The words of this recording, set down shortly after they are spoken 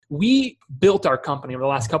we built our company over the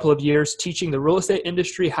last couple of years, teaching the real estate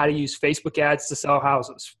industry how to use Facebook ads to sell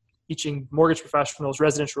houses, teaching mortgage professionals,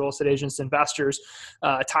 residential real estate agents, investors,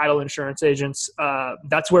 title insurance agents.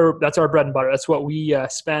 That's our bread and butter. That's what we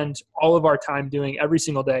spend all of our time doing every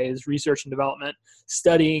single day, is research and development,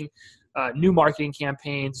 studying new marketing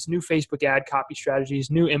campaigns, new Facebook ad copy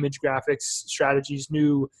strategies, new image graphics strategies,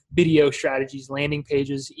 new video strategies, landing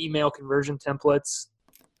pages, email conversion templates.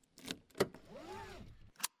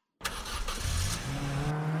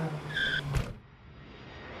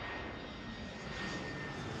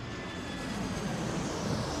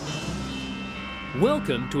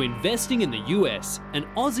 Welcome to Investing in the US, an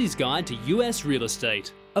Aussie's Guide to US Real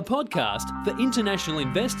Estate, a podcast for international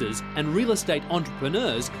investors and real estate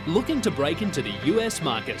entrepreneurs looking to break into the US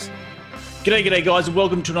market. G'day guys, and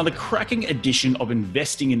welcome to another cracking edition of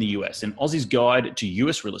Investing in the US, an Aussie's Guide to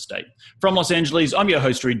US Real Estate. From Los Angeles, I'm your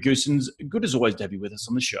host, Reed Goosens. Good as always to have you with us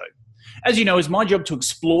on the show. As you know, it's my job to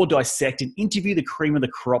explore, dissect, and interview the cream of the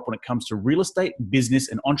crop when it comes to real estate, business,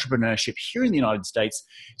 and entrepreneurship here in the United States,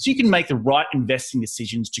 so you can make the right investing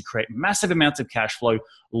decisions to create massive amounts of cash flow,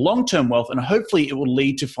 long-term wealth, and hopefully it will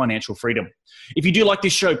lead to financial freedom. If you do like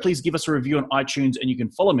this show, please give us a review on iTunes, and you can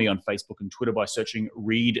follow me on Facebook and Twitter by searching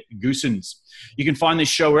Reed Goosens. You can find this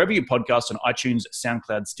show wherever you podcast, on iTunes,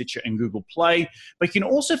 SoundCloud, Stitcher, and Google Play. But you can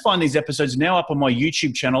also find these episodes now up on my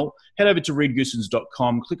YouTube channel. Head over to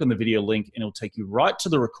reedgoosens.com, click on the video link, and it'll take you right to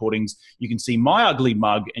the recordings. You can see my ugly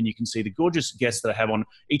mug, and you can see the gorgeous guests that I have on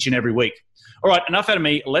each and every week. All right, enough out of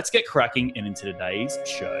me. Let's get cracking and into today's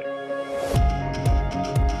show.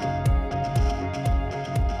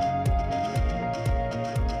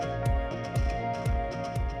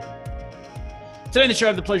 Today on the show, I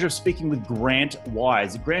have the pleasure of speaking with Grant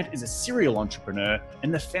Wise. Grant is a serial entrepreneur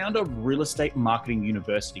and the founder of Real Estate Marketing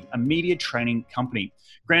University, a media training company.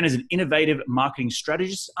 Grant is an innovative marketing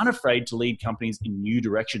strategist, unafraid to lead companies in new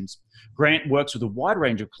directions. Grant works with a wide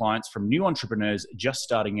range of clients, from new entrepreneurs just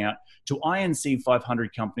starting out to INC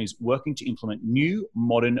 500 companies working to implement new,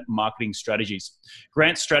 modern marketing strategies.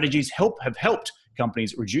 Grant's strategies have helped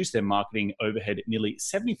companies reduce their marketing overhead nearly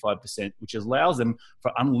 75%, which allows them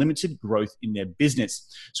for unlimited growth in their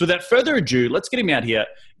business. So without further ado, let's get him out here.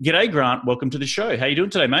 G'day, Grant. Welcome to the show. How you doing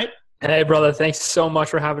today, mate? Hey, brother. Thanks so much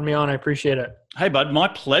for having me on. I appreciate it. Hey, bud. My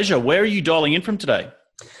pleasure. Where are you dialing in from today?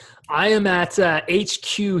 I am at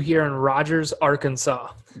HQ here in Rogers,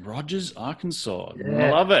 Arkansas. Rogers, Arkansas. Yeah.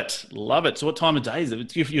 Love it. Love it. So what time of day is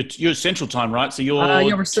it? You're Central Time, right? So you're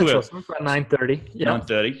we're Central. So it's about 9:30. Yeah.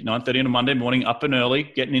 9:30 on a Monday morning, up and early,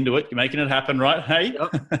 getting into it. You're making it happen, right? Hey?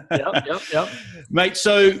 Yep. Mate,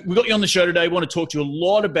 so we got you on the show today. We want to talk to you a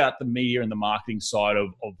lot about the media and the marketing side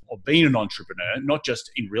of being an entrepreneur, not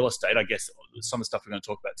just in real estate. I guess some of the stuff we're going to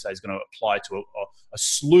talk about today is going to apply to a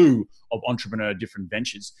slew of entrepreneur different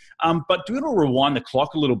ventures. But do you want to rewind the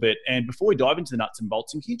clock a little bit? And before we dive into the nuts and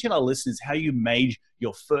bolts, can you tell our listeners how you made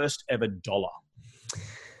your first ever dollar?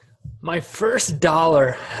 My first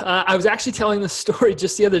dollar. I was actually telling this story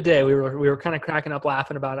just the other day. We were kind of cracking up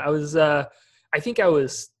laughing about it. I think I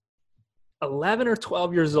was 11 or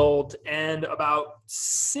 12 years old, and about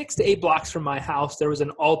 6 to 8 blocks from my house, there was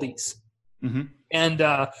an Aldi's. Mm-hmm.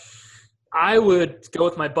 And I would go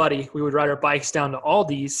with my buddy. We would ride our bikes down to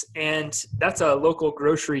Aldi's, and that's a local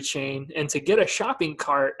grocery chain. And to get a shopping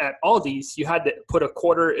cart at Aldi's, you had to put a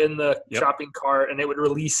quarter in the shopping cart, and it would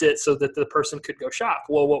release it so that the person could go shop.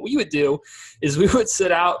 Well, what we would do is we would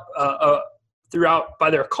sit out throughout by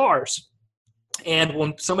their cars. And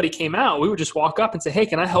when somebody came out, we would just walk up and say, "Hey,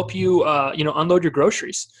 can I help you, unload your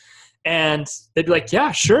groceries?" And they'd be like,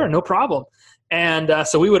 "Yeah, sure, no problem." And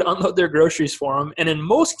so we would unload their groceries for them. And in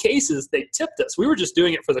most cases, they tipped us. We were just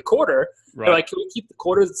doing it for the quarter. Right. They're like, "Can we keep the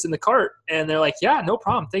quarter that's in the cart?" And they're like, "Yeah, no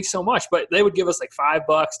problem. Thanks so much." But they would give us like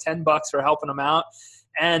 $5, $10 for helping them out.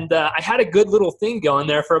 And I had a good little thing going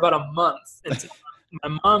there for about a month until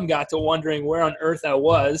my mom got to wondering where on earth I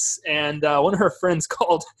was. And one of her friends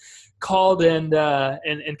called and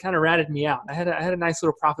kind of ratted me out. I had a nice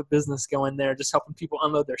little profit business going there, just helping people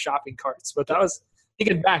unload their shopping carts. But that was,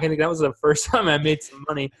 thinking back, I think that was the first time I made some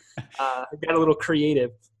money. I got a little creative.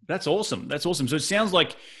 That's awesome. So it sounds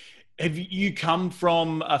like, have you come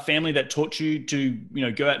from a family that taught you to,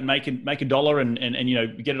 go out and make a dollar and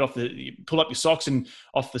get it pull up your socks and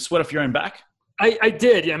off the sweat off your own back? I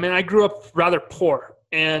did. I mean, I grew up rather poor,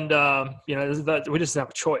 and we just didn't have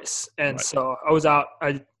a choice. And right. So I was out.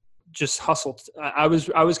 I just hustled. I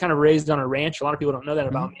was kind of raised on a ranch. A lot of people don't know that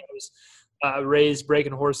about me. I was raised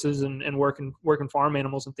breaking horses and working farm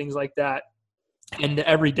animals and things like that. And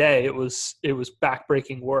every day it was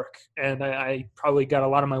backbreaking work. And I probably got a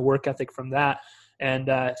lot of my work ethic from that. and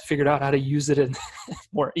figured out how to use it in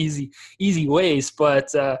more easy ways.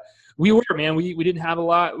 But we didn't have a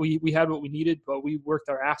lot. We had what we needed, but we worked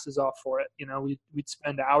our asses off for it. You know, we'd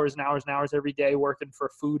spend hours and hours and hours every day working for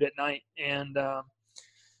food at night, and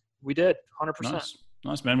we did 100%.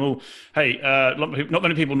 Nice, man. Well, hey, not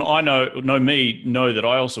many people know that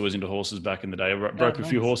I also was into horses back in the day. I broke a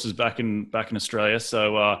few horses back in Australia.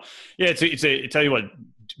 So tell you what,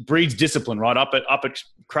 breeds discipline, right? Up at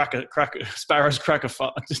Sparrow's crack of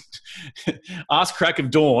ask crack of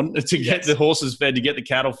dawn to get the horses fed, to get the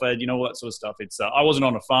cattle fed, you know, all that sort of stuff. It's I wasn't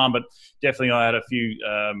on a farm, but definitely I had a few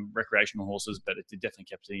recreational horses, but it definitely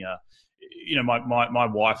kept the you know, my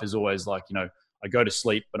wife is always like, you know, I go to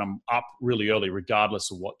sleep, but I'm up really early, regardless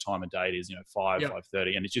of what time of day it is, you know,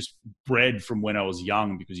 5:30. And it's just bred from when I was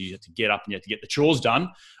young, because you had to get up and you had to get the chores done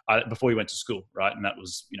before you went to school, right? And that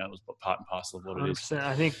was, you know, it was part and parcel of what 100%. It is.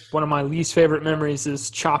 I think one of my least favorite memories is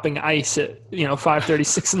chopping ice at, you know,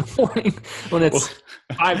 5:36 in the morning when it's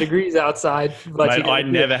 5 degrees outside. But mate, I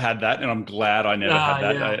never had that, and I'm glad I never had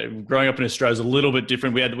that. Yeah. Growing up in Australia is a little bit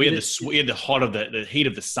different. We had the heat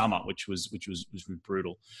of the summer, which was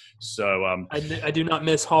brutal. So I do not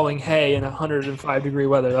miss hauling hay in 105-degree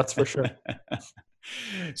weather. That's for sure.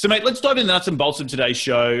 So, mate, let's dive into the nuts and bolts of today's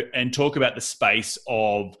show and talk about the space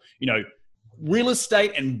of, you know, real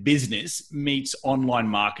estate and business meets online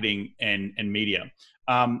marketing and media.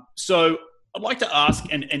 So I'd like to ask,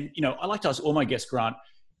 and you know, I like to ask all my guests, Grant,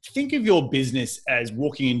 think of your business as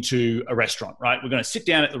walking into a restaurant, right? We're going to sit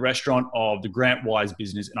down at the restaurant of the Grant Wise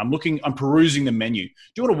business, and I'm perusing the menu. Do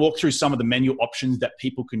you want to walk through some of the menu options that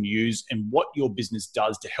people can use and what your business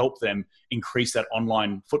does to help them increase that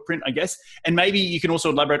online footprint, I guess? And maybe you can also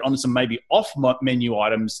elaborate on some maybe off menu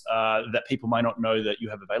items that people may not know that you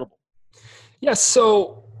have available. Yeah,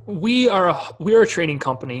 so we are a training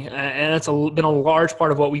company, and it's been a large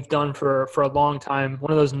part of what we've done for a long time.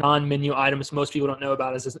 One of those non-menu items most people don't know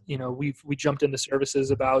about is, you know, we jumped into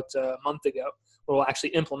services about a month ago, where we'll actually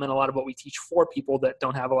implement a lot of what we teach for people that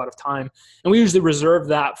don't have a lot of time. And we usually reserve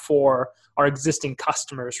that for our existing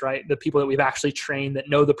customers, right? The people that we've actually trained that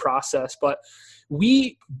know the process. But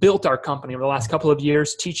we built our company over the last couple of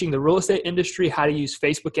years teaching the real estate industry how to use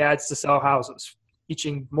Facebook ads to sell houses,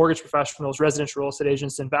 teaching mortgage professionals, residential real estate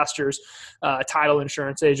agents, investors, title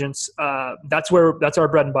insurance agents. That's our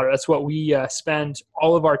bread and butter. That's what we spend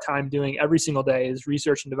all of our time doing every single day, is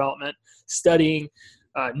research and development, studying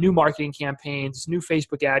new marketing campaigns, new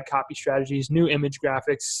Facebook ad copy strategies, new image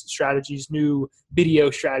graphics strategies, new video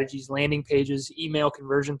strategies, landing pages, email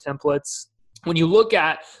conversion templates. When you look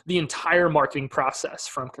at the entire marketing process,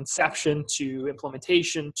 from conception to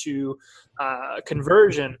implementation to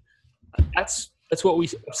conversion, that's what we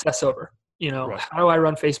obsess over. You know, right. How do I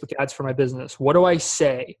run Facebook ads for my business? What do I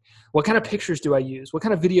say? What kind of pictures do I use? What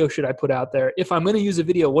kind of video should I put out there? If I'm going to use a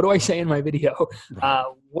video, what do I say in my video? Right.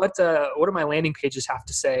 What do my landing pages have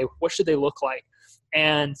to say? What should they look like?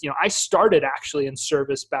 And, you know, I started actually in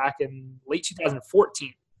service back in late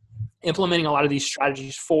 2014, implementing a lot of these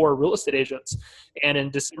strategies for real estate agents. And in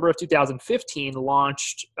December of 2015,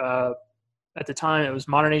 launched, at the time, it was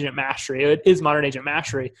Modern Agent Mastery. It is Modern Agent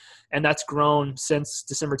Mastery, and that's grown since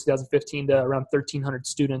December 2015 to around 1,300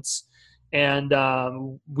 students. And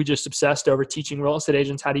we just obsessed over teaching real estate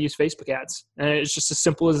agents how to use Facebook ads. And it's just as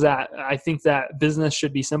simple as that. I think that business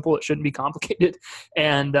should be simple. It shouldn't be complicated.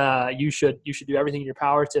 And you should do everything in your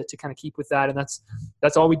power to kind of keep with that. And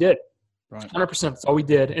that's all we did. Right. 100%. That's all we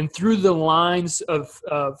did. And through the lines of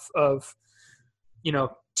you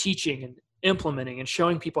know, teaching and implementing and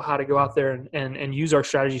showing people how to go out there and use our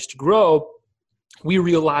strategies to grow, we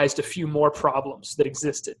realized a few more problems that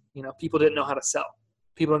existed. You know, people didn't know how to sell.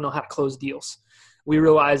 People didn't know how to close deals. We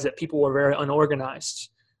realized that people were very unorganized.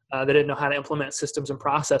 They didn't know how to implement systems and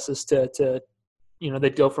processes to you know,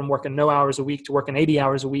 they'd go from working no hours a week to working 80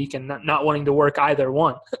 hours a week and not wanting to work either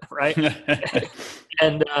one, right?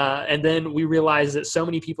 And then we realized that so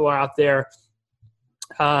many people are out there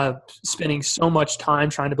spending so much time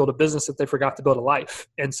trying to build a business that they forgot to build a life.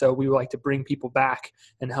 And so we would like to bring people back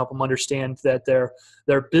and help them understand that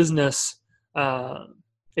their business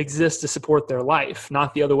exists to support their life,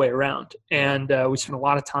 not the other way around. And we spend a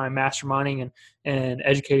lot of time masterminding and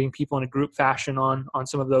educating people in a group fashion on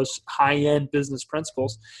some of those high-end business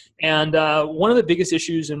principles. And one of the biggest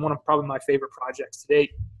issues, and one of probably my favorite projects to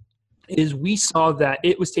date, is we saw that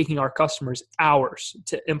it was taking our customers hours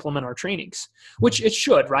to implement our trainings, which it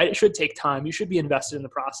should, right? It should take time. You should be invested in the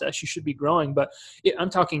process. You should be growing. But I'm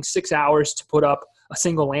talking 6 hours to put up a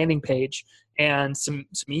single landing page and some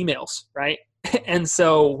emails, right? And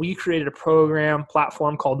so we created a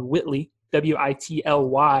platform called Whitly,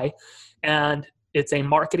 Witly. And It's a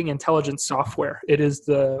marketing intelligence software. It is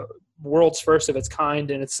the world's first of its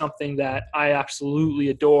kind, and it's something that I absolutely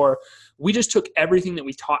adore. We just took everything that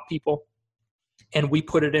we taught people and we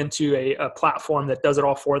put it into a platform that does it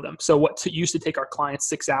all for them. So what used to take our clients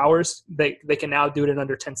 6 hours, they can now do it in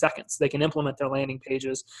under 10 seconds. They can implement their landing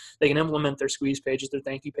pages. They can implement their squeeze pages, their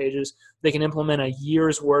thank you pages. They can implement a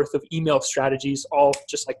year's worth of email strategies, all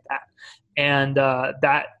just like that. And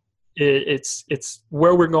it's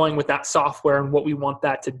where we're going with that software, and what we want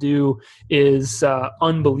that to do is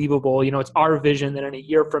unbelievable. It's our vision that in a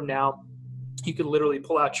year from now, you could literally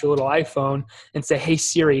pull out your little iPhone and say, hey,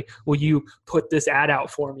 Siri, will you put this ad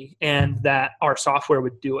out for me? And that our software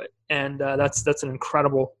would do it. And that's an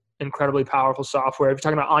incredibly powerful software. If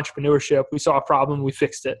you're talking about entrepreneurship, we saw a problem, we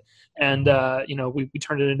fixed it. And, we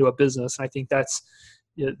turned it into a business. And I think that's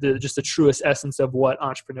just the truest essence of what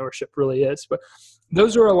entrepreneurship really is. But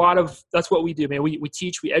those are that's what we do, man. We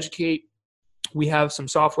teach, we educate. We have some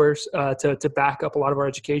softwares to back up a lot of our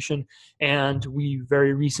education, and we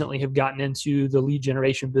very recently have gotten into the lead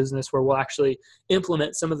generation business, where we'll actually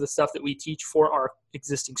implement some of the stuff that we teach for our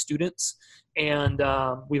existing students. And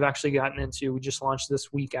we've actually gotten into, we just launched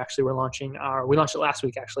this week. Actually, we launched it last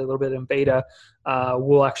week, actually, a little bit in beta.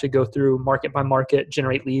 We'll actually go through market by market,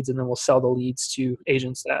 generate leads, and then we'll sell the leads to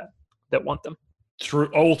agents that want them. Through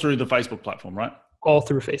the Facebook platform, right? All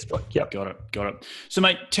through Facebook. Yep. Got it. So,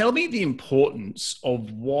 mate, tell me the importance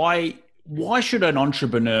of why should an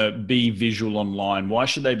entrepreneur be visual online? Why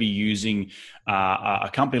should they be using a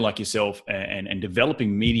company like yourself and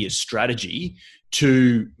developing media strategy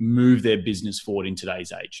to move their business forward in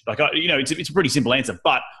today's age? It's a pretty simple answer,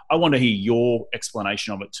 but I want to hear your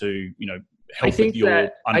explanation of it to, help with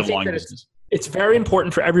your underlying business. It's very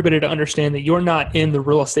important for everybody to understand that you're not in the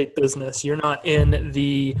real estate business. You're not in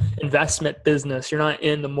the investment business. You're not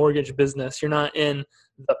in the mortgage business. You're not in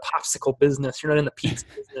the popsicle business. You're not in the pizza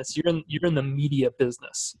business. You're in the media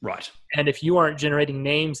business. Right. And if you aren't generating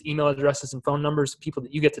names, email addresses, and phone numbers of people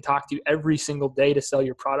that you get to talk to every single day to sell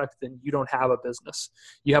your product, then you don't have a business.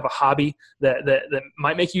 You have a hobby that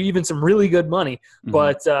might make you even some really good money,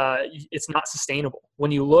 but it's not sustainable.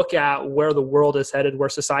 When you look at where the world is headed, where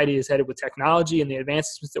society is headed with technology and the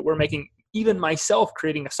advancements that we're making, even myself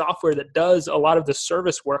creating a software that does a lot of the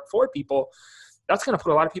service work for people, that's going to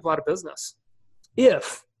put a lot of people out of business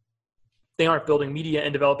if they aren't building media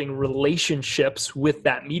and developing relationships with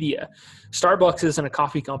that media. Starbucks isn't a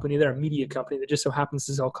coffee company. They're a media company that just so happens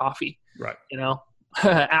to sell coffee. Right.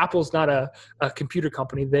 Apple's not a computer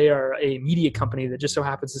company. They are a media company that just so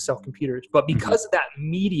happens to sell computers. But because of that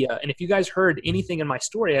media, and if you guys heard anything in my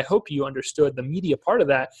story, I hope you understood the media part of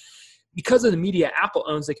that. Because of the media Apple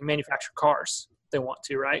owns, they can manufacture cars if they want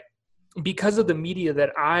to, right? Because of the media that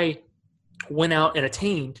I went out and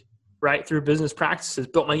attained, right, through business practices,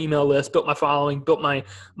 built my email list, built my following, built my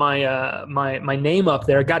name up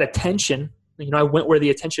there, got attention. I went where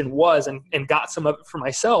the attention was and got some of it for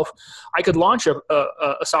myself. I could launch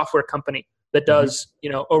a software company that does,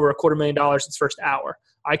 over $250,000 its first hour.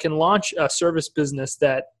 I can launch a service business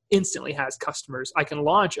that instantly has customers. I can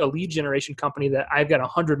launch a lead generation company that I've got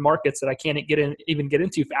 100 markets that I can't even get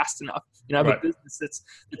into fast enough. I have a business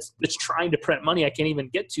that's trying to print money I can't even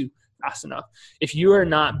get to fast enough. If you are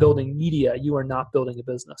not building media, you are not building a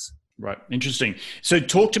business. Right. Interesting. So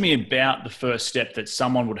talk to me about the first step that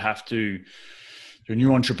someone would have to, a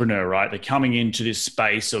new entrepreneur, right? They're coming into this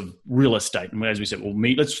space of real estate. And as we said,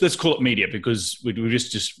 let's call it media, because we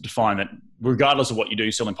just define that regardless of what you do,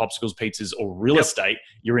 selling popsicles, pizzas, or real estate,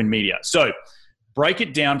 you're in media. So break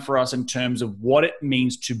it down for us in terms of what it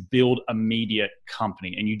means to build a media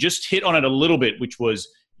company. And you just hit on it a little bit, which was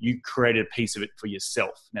you created a piece of it for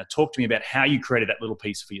yourself. Now talk to me about how you created that little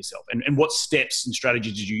piece for yourself, and what steps and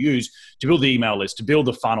strategies did you use to build the email list, to build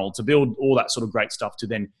the funnel, to build all that sort of great stuff to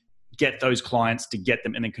then get those clients, to get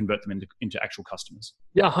them and then convert them into actual customers?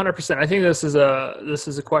 Yeah, 100%. I think this is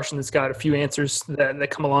a question that's got a few answers that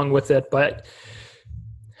come along with it. But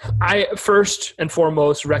I first and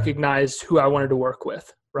foremost recognized who I wanted to work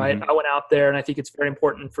with. Right. I went out there, and I think it's very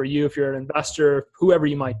important for you, if you're an investor, whoever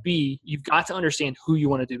you might be, you've got to understand who you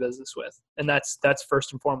want to do business with. And that's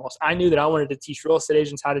first and foremost. I knew that I wanted to teach real estate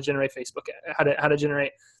agents how to generate Facebook, how to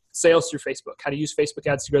generate sales through Facebook, how to use Facebook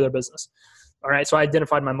ads to grow their business. All right. So I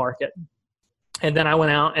identified my market, and then I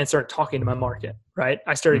went out and started talking to my market. Right.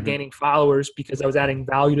 I started gaining followers because I was adding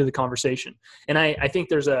value to the conversation. And I think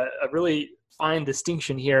there's a really fine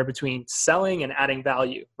distinction here between selling and adding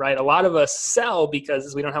value, right? A lot of us sell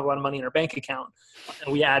because we don't have a lot of money in our bank account,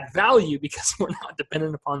 and we add value because we're not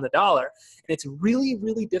dependent upon the dollar. And it's really,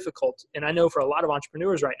 really difficult. And I know for a lot of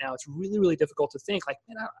entrepreneurs right now, it's really, really difficult to think like,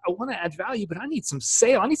 man, I want to add value, but I need some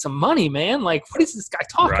sale. I need some money, man. Like, what is this guy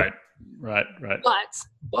talking? Right.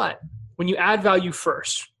 But when you add value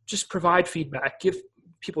first, just provide feedback, give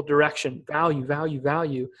people direction,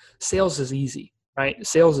 value. Sales is easy, right?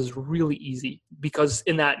 Sales is really easy because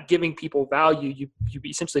in that giving people value, you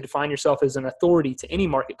essentially define yourself as an authority to any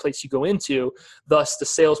marketplace you go into. Thus, the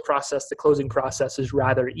sales process, the closing process is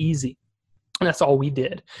rather easy. And that's all we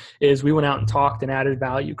did is we went out and talked and added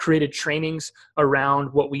value, created trainings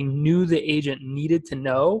around what we knew the agent needed to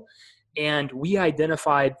know. And we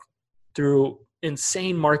identified through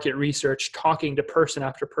insane market research, talking to person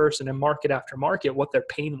after person and market after market, what their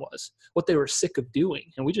pain was, what they were sick of doing.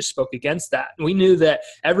 And we just spoke against that. And we knew that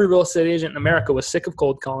every real estate agent in America was sick of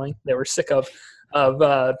cold calling. They were sick of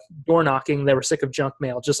door knocking. They were sick of junk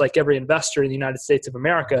mail, just like every investor in the United States of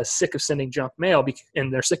America is sick of sending junk mail,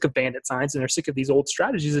 and they're sick of bandit signs, and they're sick of these old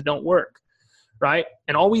strategies that don't work, right?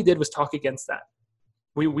 And all we did was talk against that.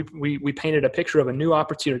 We painted a picture of a new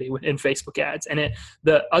opportunity in Facebook ads. And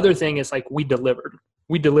the other thing is like we deliver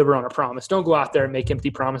on a promise. Don't go out there and make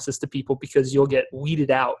empty promises to people because you'll get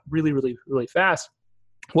weeded out really, really, really fast.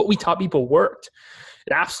 What we taught people worked.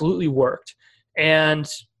 It absolutely worked. And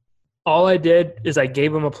all I did is I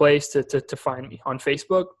gave them a place to find me on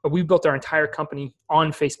Facebook. We built our entire company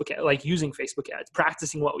on Facebook, like using Facebook ads,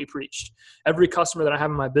 practicing what we preached. Every customer that I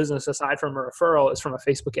have in my business, aside from a referral, is from a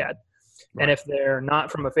Facebook ad. Right. And if they're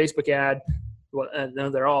not from a Facebook ad, well,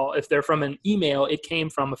 no, if they're from an email, it came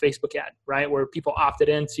from a Facebook ad, right? Where people opted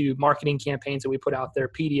into marketing campaigns that we put out there,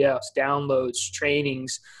 PDFs, downloads,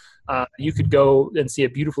 trainings. You could go and see a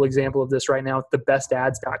beautiful example of this right now at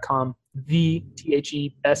thebestads.com,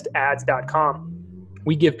 bestads.com.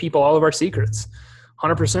 We give people all of our secrets,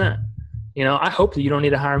 100%. I hope that you don't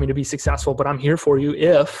need to hire me to be successful, but I'm here for you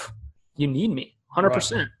if you need me,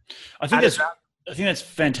 100%. Right. I think that's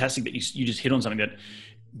fantastic that you just hit on something, that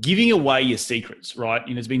giving away your secrets, right?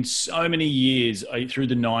 There's been so many years through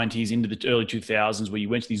the 90s into the early 2000s where you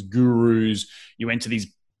went to these gurus, you went to these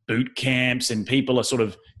boot camps, and people are sort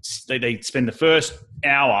of, they spend the first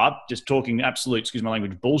hour just talking absolute, excuse my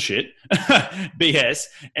language, bullshit, BS,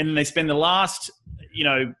 and then they spend the last,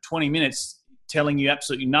 20 minutes telling you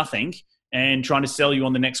absolutely nothing and trying to sell you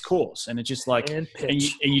on the next course. And it's just like, and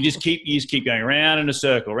you just keep going around in a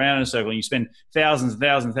circle, and you spend thousands and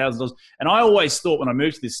thousands and thousands of dollars. And I always thought when I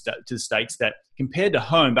moved to the States that compared to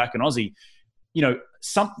home back in Aussie,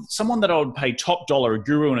 someone that I would pay top dollar, a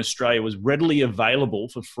guru in Australia, was readily available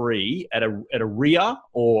for free at a RIA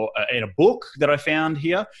or in a book that I found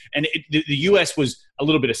here. And the US was a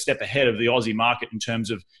little bit a step ahead of the Aussie market in terms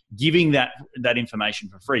of giving that information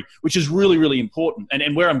for free, which is really, really important.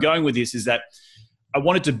 And where I'm going with this is that I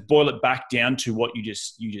wanted to boil it back down to what you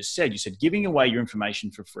just said. You said giving away your information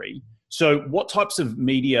for free. So what types of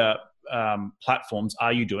media platforms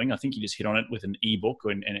are you doing? I think you just hit on it with an ebook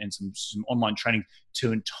and some online training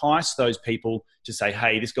to entice those people to say,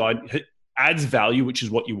 hey, this guy adds value, which is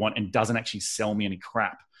what you want, and doesn't actually sell me any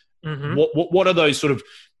crap. Mm-hmm. What are those sort of,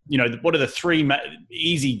 what are the three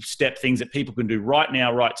easy step things that people can do right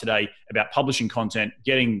now, right today, about publishing content,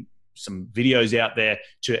 getting some videos out there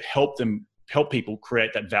to help people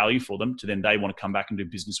create that value for them, to then they want to come back and do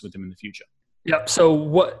business with them in the future? Yep. So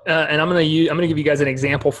what? And I'm going to give you guys an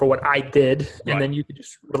example for what I did, and then you could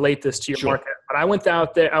just relate this to your market. But I went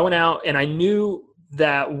out, and I knew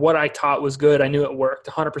that what I taught was good. I knew it worked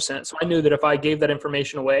 100%. So I knew that if I gave that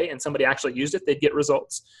information away and somebody actually used it, they'd get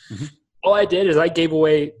results. Mm-hmm. All I did is I gave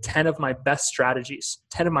away 10 of my best strategies,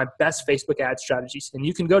 10 of my best Facebook ad strategies. And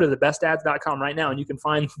you can go to thebestads.com right now and you can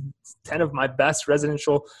find 10 of my best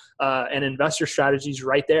residential and investor strategies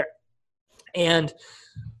right there. And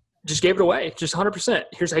just gave it away, just 100%.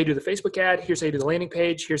 Here's how you do the Facebook ad. Here's how you do the landing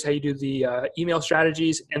page. Here's how you do the email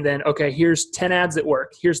strategies. And then, okay, here's 10 ads that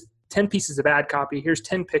work. Here's 10 pieces of ad copy. Here's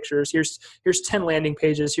 10 pictures. Here's 10 landing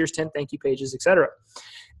pages. Here's 10 thank you pages, etc.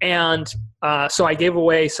 And so I gave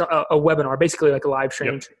away a webinar, basically like a live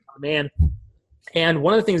training on demand. And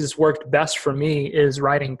one of the things that's worked best for me is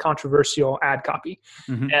writing controversial ad copy.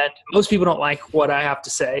 Mm-hmm. And most people don't like what I have to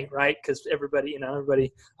say, right? Because everybody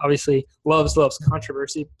obviously loves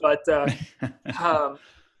controversy. But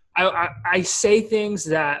I say things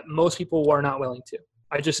that most people are not willing to.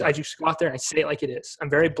 I just go out there and I say it like it is. I'm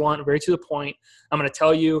very blunt, very to the point. I'm going to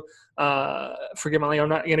tell you, forgive my language, I'm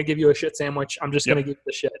not going to give you a shit sandwich. I'm just going to give you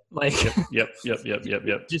the shit. Like,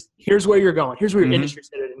 Yep. Just here's where you're going. Here's where your industry's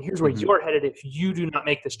headed, and here's where you're headed if you do not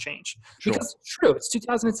make this change. Sure. Because it's true. It's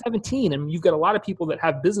 2017, and you've got a lot of people that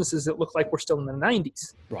have businesses that look like we're still in the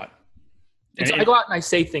 90s. Right. And so I go out and I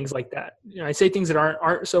say things like that. You know, I say things that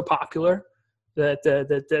aren't so popular,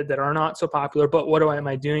 that are not so popular. But what am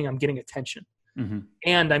I doing? I'm getting attention. Mm-hmm.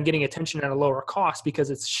 And I'm getting attention at a lower cost because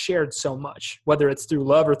it's shared so much, whether it's through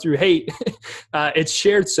love or through hate. It's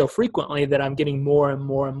shared so frequently that I'm getting more and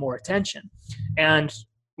more and more attention. And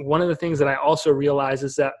one of the things that I also realized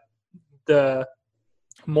is that the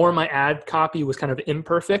more my ad copy was kind of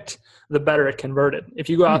imperfect, the better it converted. If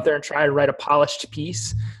you go out there and try to write a polished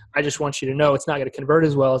piece, I just want you to know it's not going to convert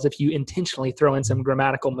as well as if you intentionally throw in some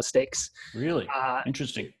grammatical mistakes. Really?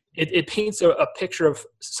 Interesting. It paints a picture of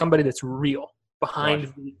somebody that's real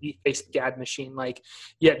behind the Facebook ad machine. Like,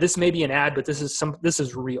 yeah, this may be an ad, but this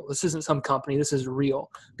is real. This isn't some company. This is real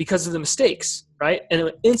because of the mistakes, right? And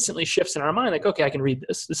it instantly shifts in our mind. Like, okay, I can read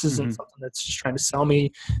this. This isn't something that's just trying to sell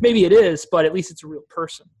me. Maybe it is, but at least it's a real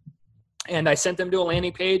person. And I sent them to a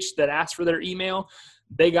landing page that asked for their email.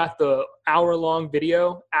 They got the hour-long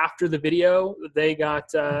video. After the video, they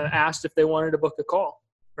got asked if they wanted to book a call.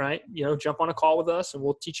 Right? You know, jump on a call with us and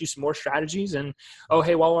we'll teach you some more strategies. And, oh,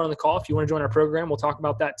 hey, while we're on the call, if you want to join our program, we'll talk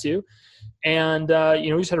about that too. And,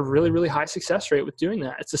 we just had a really, really high success rate with doing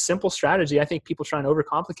that. It's a simple strategy. I think people try and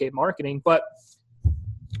overcomplicate marketing. But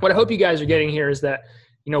what I hope you guys are getting here is that,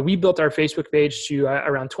 we built our Facebook page to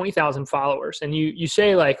around 20,000 followers. And you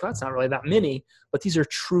say like, well, that's not really that many, but these are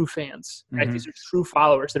true fans, right? These are true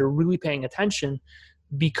followers that are really paying attention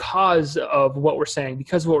because of what we're saying,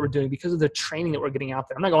 because of what we're doing, because of the training that we're getting out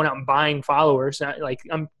there. I'm not going out and buying followers.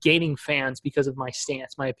 I'm gaining fans because of my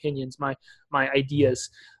stance, my opinions, my ideas,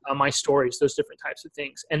 my stories, those different types of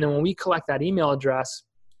things. And then when we collect that email address,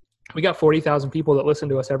 we got 40,000 people that listen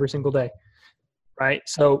to us every single day, right?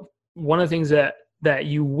 So one of the things that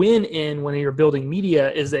you win in when you're building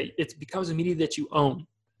media is that it becomes a media that you own,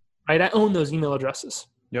 right? I own those email addresses.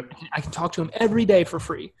 Yep. I can talk to them every day for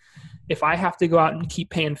free. If I have to go out and keep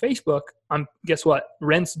paying Facebook, guess what?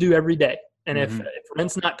 Rent's due every day. And if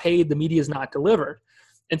rent's not paid, the media is not delivered.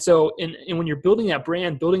 And so and when you're building that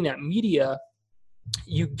brand, building that media,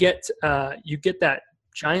 you get that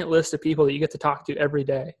giant list of people that you get to talk to every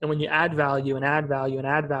day. And when you add value and add value and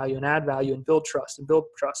add value and add value and build trust and build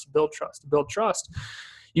trust and build trust and build trust,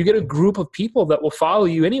 you get a group of people that will follow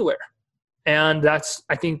you anywhere. And I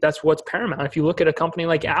think that's what's paramount. If you look at a company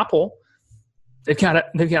like Apple, they've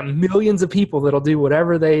got millions of people that'll do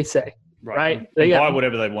whatever they say, right? They buy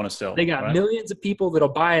whatever they want to sell. They got millions of people that'll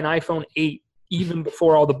buy an iPhone 8 even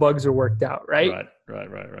before all the bugs are worked out, right? Right.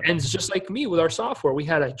 And it's just like me with our software. We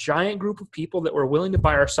had a giant group of people that were willing to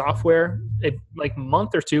buy our software like a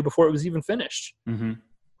month or two before it was even finished. Mm-hmm.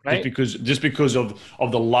 Right? Just because of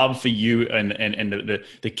the love for you and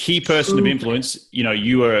the key person of influence,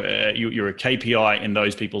 you're a KPI in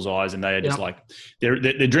those people's eyes, and they are just like they're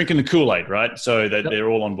drinking the Kool-Aid, right? So that they're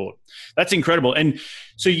all on board. That's incredible. And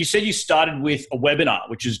so you said you started with a webinar,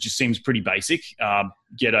 which just seems pretty basic.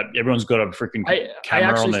 Everyone's got a freaking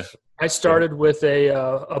camera on their. I started with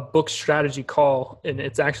a book strategy call, and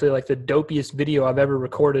it's actually like the dopiest video I've ever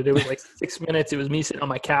recorded. It was like 6 minutes. It was me sitting on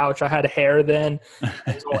my couch. I had hair then. I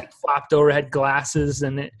was all like flopped over, had glasses,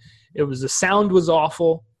 and the sound was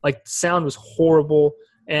awful. Like the sound was horrible,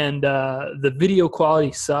 and the video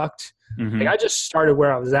quality sucked. Mm-hmm. Like I just started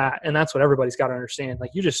where I was at, and that's what everybody's got to understand. Like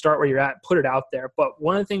you just start where you're at, put it out there. But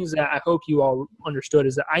one of the things that I hope you all understood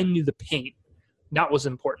is that I knew the pain. That was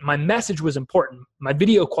important. My message was important. My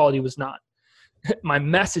video quality was not. My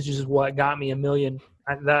message is what got me $1 million.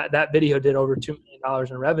 That video did over $2 million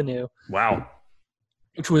in revenue. Wow.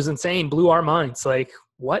 Which was insane. Blew our minds. Like,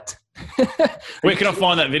 what? Where can I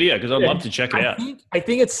find that video? Because I'd love to check it out. I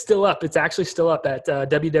think it's still up. It's actually still up at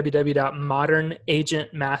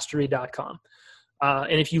www.modernagentmastery.com.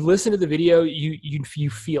 And if you listen to the video, you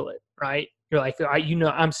feel it, right? You're like,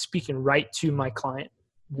 I'm speaking right to my client.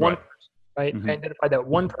 One person. Right. Mm-hmm. I identified that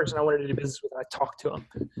one person I wanted to do business with. And I talked to him.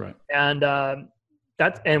 Right. And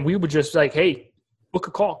and we would just like, hey, book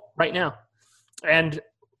a call right now. And,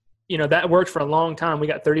 that worked for a long time. We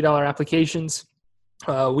got $30 applications.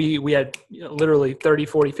 We had literally 30,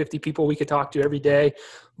 40, 50 people we could talk to every day.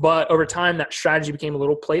 But over time, that strategy became a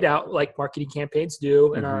little played out like marketing campaigns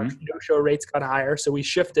do. And our no-show rates got higher. So we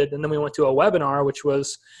shifted. And then we went to a webinar, which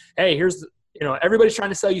was, hey, here's, everybody's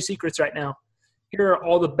trying to sell you secrets right now. Here are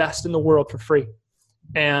all the best in the world for free.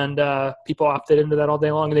 And people opted into that all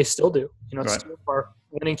day long, and they still do. It's still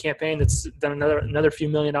winning campaign that's done another few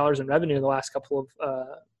 $1 million in revenue in the last couple of,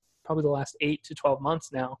 probably the last 8 to 12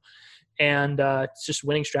 months now. And it's just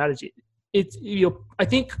winning strategy. I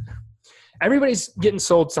think everybody's getting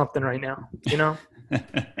sold something right now,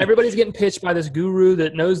 Everybody's getting pitched by this guru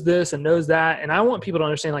that knows this and knows that. And I want people to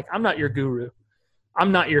understand, like, I'm not your guru.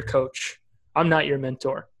 I'm not your coach. I'm not your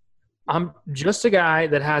mentor. I'm just a guy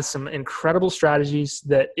that has some incredible strategies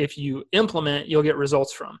that if you implement, you'll get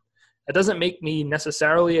results from. It doesn't make me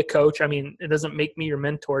necessarily a coach. I mean, it doesn't make me your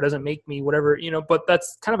mentor. It doesn't make me whatever, but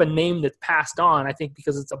that's kind of a name that's passed on, I think,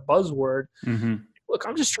 because it's a buzzword. Mm-hmm. Look,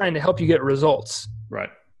 I'm just trying to help you get results. Right.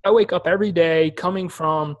 I wake up every day coming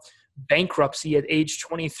from bankruptcy at age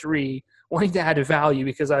 23, wanting to add value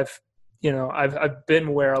because I've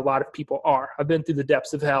been where a lot of people are. I've been through the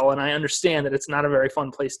depths of hell, and I understand that it's not a very fun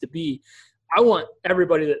place to be. I want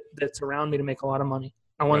everybody that's around me to make a lot of money.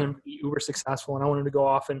 I want them to be uber successful, and I want them to go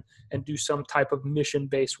off and do some type of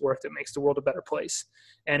mission-based work that makes the world a better place.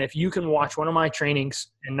 And if you can watch one of my trainings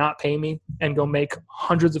and not pay me and go make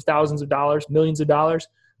hundreds of thousands of dollars, millions of dollars,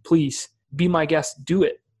 please be my guest, do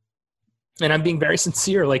it. And I'm being very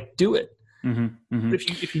sincere, like, do it. Mm-hmm. Mm-hmm.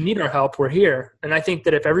 If you need our help, we're here. And I think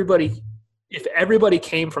that if everybody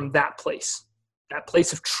came from that place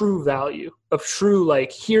of true value, of true,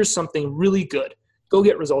 like, here's something really good, go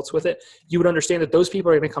get results with it, you would understand that those people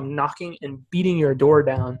are going to come knocking and beating your door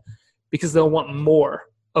down because they'll want more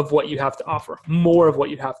of what you have to offer, more of what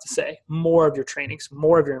you have to say, more of your trainings,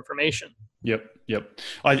 more of your information. Yep.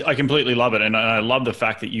 I completely love it. And I love the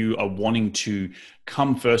fact that you are wanting to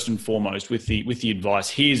come first and foremost with the advice.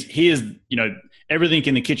 Here's everything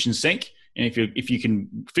in the kitchen sink. And if you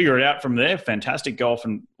can figure it out from there, fantastic. Go off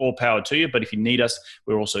and all power to you. But if you need us,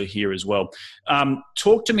 we're also here as well.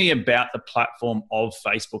 Talk to me about the platform of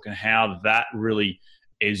Facebook and how that really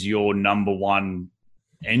is your number one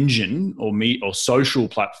engine or social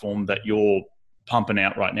platform that you're pumping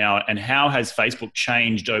out right now. And how has Facebook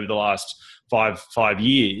changed over the last five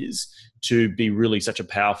years to be really such a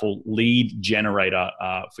powerful lead generator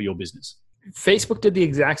for your business? Facebook did the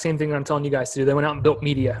exact same thing I'm telling you guys to do. They went out and built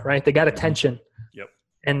media, right? They got attention. Yep.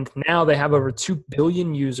 And now they have over 2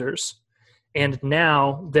 billion users. And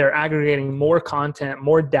now they're aggregating more content,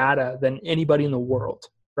 more data than anybody in the world,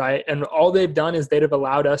 right? And all they've done is they've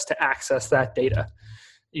allowed us to access that data.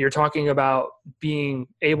 You're talking about being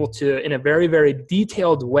able to, in a very, very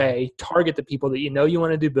detailed way, target the people that you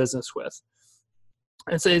want to do business with.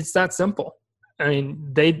 And so it's that simple. I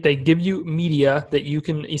mean, they give you media that you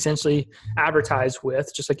can essentially advertise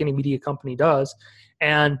with, just like any media company does.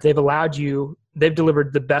 And they've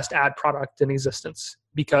delivered the best ad product in existence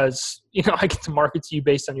because, I get to market to you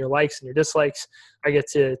based on your likes and your dislikes. I get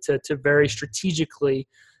to very strategically,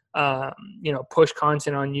 push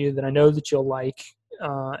content on you that I know that you'll like.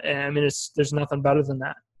 And I mean, there's nothing better than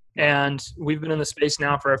that. And we've been in the space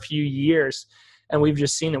now for a few years, and we've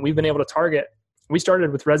just seen it. We've been able to target. We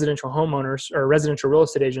started with residential homeowners or residential real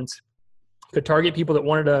estate agents. Could target people that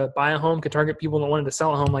wanted to buy a home, could target people that wanted to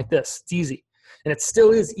sell a home like this. It's easy. And it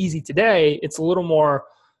still is easy today. It's a little more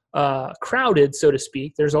crowded, so to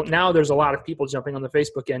speak. There's a lot of people jumping on the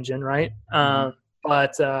Facebook engine, right?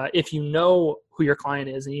 But if you know who your client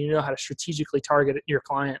is and you know how to strategically target your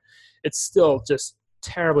client, it's still just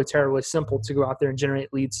terribly, terribly simple to go out there and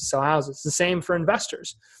generate leads to sell houses. It's the same for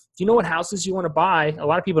investors. If you know what houses you want to buy, a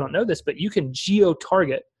lot of people don't know this, but you can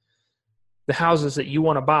geo-target the houses that you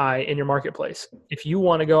want to buy in your marketplace. If you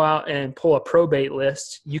want to go out and pull a probate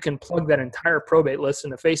list, you can plug that entire probate list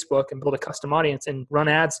into Facebook and build a custom audience and run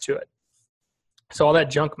ads to it. So all that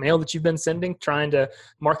junk mail that you've been sending, trying to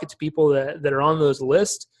market to people that are on those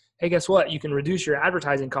lists, hey, guess what? You can reduce your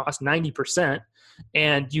advertising costs 90%,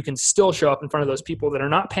 and you can still show up in front of those people that are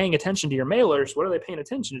not paying attention to your mailers. What are they paying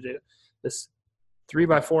attention to? This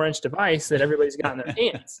 3x4-inch device that everybody's got in their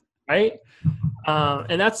hands, right?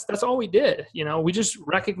 And that's all we did. We just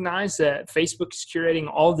recognized that Facebook's curating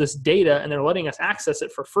all of this data and they're letting us access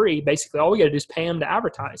it for free. Basically, all we got to do is pay them to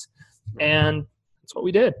advertise. And that's what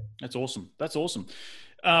we did. That's awesome.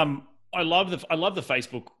 I love the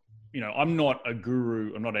Facebook. I'm not a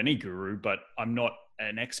guru. I'm not any guru, but I'm not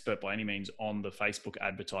an expert by any means on the Facebook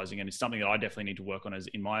advertising, and it's something that I definitely need to work on as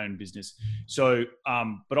in my own business. So,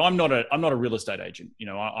 but I'm not a real estate agent.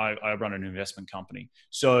 I run an investment company.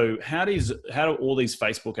 So how do all these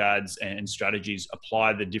Facebook ads and strategies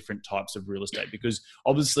apply the different types of real estate? Because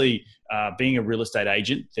obviously, being a real estate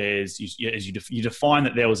agent, you define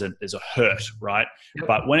that there's a hurt, right? Yep.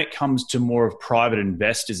 But when it comes to more of private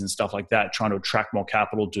investors and stuff like that, trying to attract more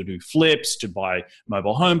capital to do flips, to buy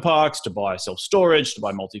mobile home parks, to buy self-storage, to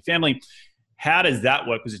buy multifamily, How does that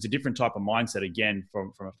work? Because it's a different type of mindset, again,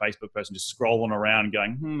 from a Facebook person just scrolling around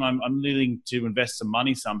going, I'm needing to invest some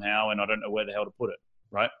money somehow and I don't know where the hell to put it,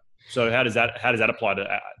 right? So how does that apply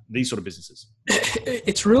to these sort of businesses?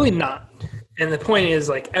 It's really not. And the point is,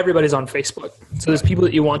 like, everybody's on Facebook. So there's people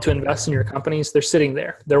that you want to invest in your companies. They're sitting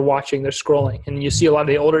there. They're watching. They're scrolling. And you see a lot of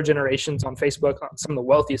the older generations on Facebook, some of the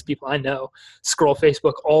wealthiest people I know, scroll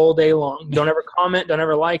Facebook all day long. Don't ever comment. Don't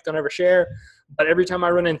ever like. Don't ever share. But every time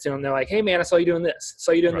I run into them, they're like, hey, man, I saw you doing this.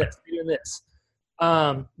 Saw you doing this. Saw you doing this.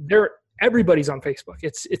 Everybody's on Facebook.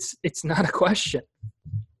 It's not a question.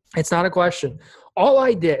 It's not a question. All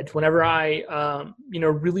I did whenever I,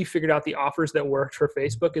 really figured out the offers that worked for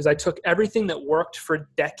Facebook is I took everything that worked for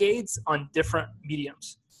decades on different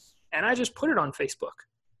mediums, and I just put it on Facebook.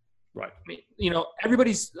 Right. I mean,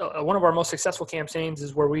 everybody's one of our most successful campaigns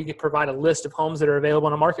is where we provide a list of homes that are available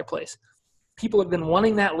in a marketplace. People have been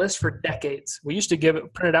wanting that list for decades. We used to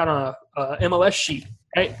print it out on a MLS sheet,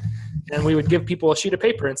 right? And we would give people a sheet of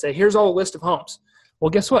paper and say, here's all a list of homes. Well,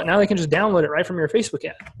 guess what? Now they can just download it right from your Facebook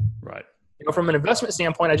ad. Right. From an investment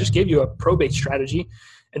standpoint, I just gave you a probate strategy.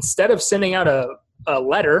 Instead of sending out a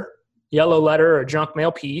letter, yellow letter or junk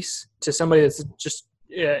mail piece to somebody that's just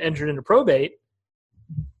entered into probate,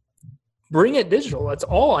 bring it digital. That's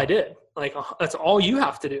all I did. Like, that's all you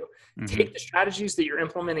have to do. Mm-hmm. Take the strategies that you're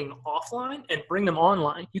implementing offline and bring them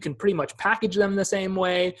online. You can pretty much package them the same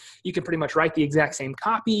way. You can pretty much write the exact same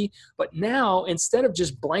copy. But now, instead of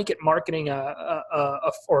just blanket marketing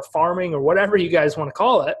or farming or whatever you guys want to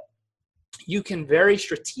call it, you can very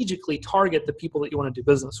strategically target the people that you want to do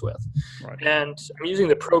business with. Right. And I'm using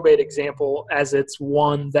the probate example as it's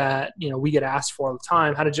one that, we get asked for all the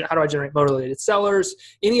time. How do I generate motivated sellers?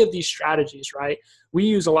 Any of these strategies, right? We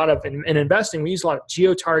use a lot of, in investing, we use a lot of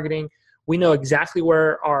geo-targeting. We know exactly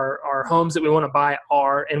where our homes that we want to buy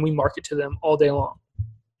are, and we market to them all day long.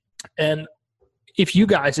 And if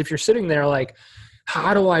you're sitting there like,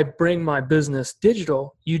 how do I bring my business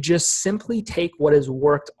digital? You just simply take what has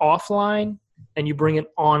worked offline and you bring it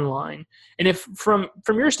online. And if from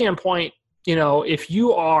your standpoint, if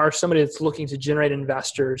you are somebody that's looking to generate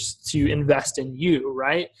investors to invest in you,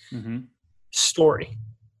 right? Mm-hmm.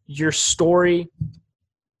 Your story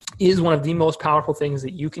is one of the most powerful things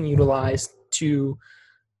that you can utilize to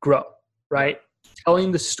grow, right?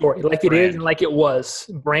 Telling the story like it is and like it was,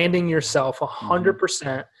 branding yourself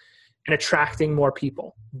 100%. And attracting more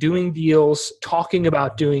people, doing deals, talking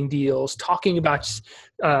about doing deals, talking about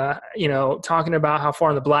how far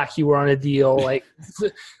in the black you were on a deal, like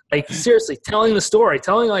seriously, telling the story,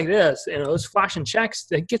 telling like this, those flashing checks,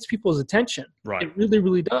 that gets people's attention. Right. It really,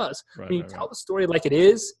 really does. Right, when you tell the story like it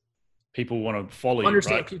is, people want to follow you.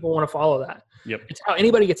 Understand, people want to follow that. Yep. It's how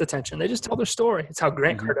anybody gets attention. They just tell their story. It's how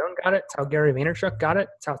Grant Cardone got it. It's how Gary Vaynerchuk got it.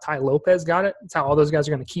 It's how Tai Lopez got it. It's how all those guys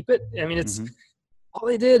are going to keep it. I mean, it's all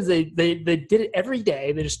they did is they did it every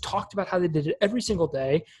day. They just talked about how they did it every single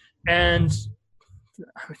day. And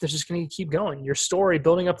they're just going to keep going. Your story,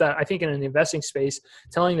 building up that, I think in an investing space,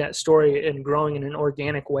 telling that story and growing in an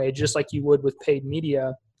organic way, just like you would with paid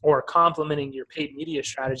media or complementing your paid media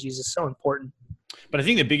strategies is so important. But I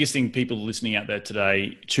think the biggest thing people listening out there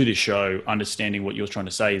today to this show, understanding what you're trying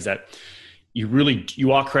to say, is that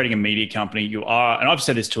you are creating a media company. You are, and I've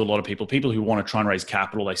said this to a lot of people who want to try and raise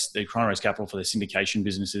capital. They're trying to raise capital for their syndication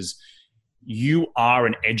businesses. You are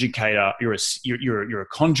an educator. You're a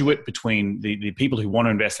conduit between the people who want to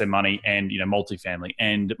invest their money and multifamily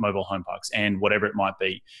and mobile home parks and whatever it might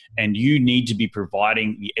be. And you need to be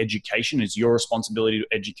providing the education. It's your responsibility to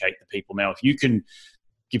educate the people. Now, if you can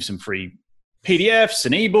give some free PDFs,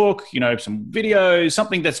 an ebook, some videos,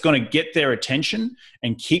 something that's going to get their attention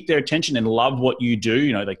and keep their attention and love what you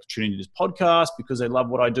do. They tune into this podcast because they love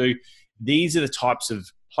what I do. These are the types of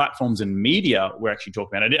platforms and media we're actually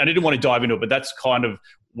talking about. I didn't want to dive into it, but that's kind of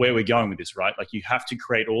where we're going with this, right? Like, you have to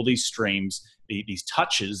create all these streams, these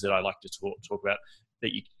touches that I like to talk about,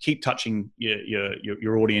 that you keep touching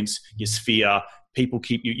your audience, your sphere. People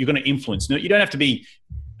you're going to influence. No, you don't have to be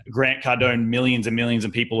Grant Cardone, millions and millions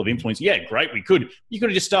of people of influence. Yeah, great. We could. You could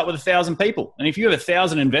just start with 1,000 people. And if you have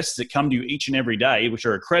 1,000 investors that come to you each and every day, which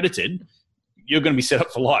are accredited, you're going to be set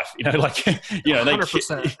up for life.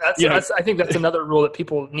 100%. I think that's another rule that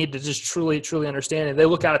people need to just truly, truly understand. And they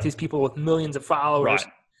look out at these people with millions of followers.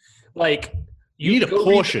 Right. Like, you need a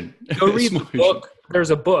portion. Go read the book. There's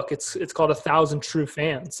a book. It's called 1,000 True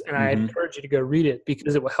Fans. And I encourage you to go read it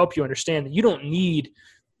because it will help you understand that you don't need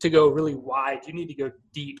to go really wide. You need to go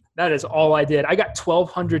deep. That is all I did. I got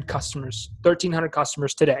 1,200 customers, 1,300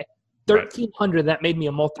 customers today. 1,300, that made me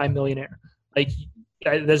a multimillionaire. Like,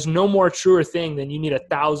 there's no more truer thing than you need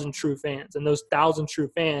 1,000 true fans. And those 1,000 true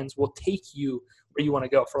fans will take you where you want to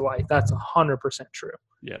go for life. That's 100% true.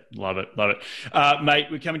 Yeah, love it. Mate,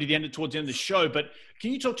 we're coming to towards the end of the show, but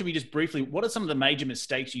can you talk to me just briefly, what are some of the major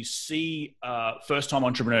mistakes you see first-time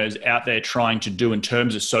entrepreneurs out there trying to do in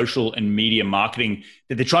terms of social and media marketing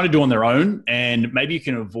that they're trying to do on their own? And maybe you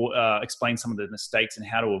can explain some of the mistakes and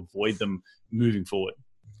how to avoid them moving forward.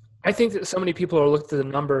 I think that so many people are looking at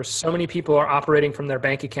the numbers. So many people are operating from their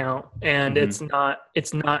bank account, and it's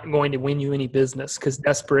not going to win you any business because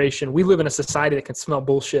desperation. We live in a society that can smell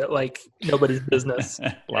bullshit like nobody's business.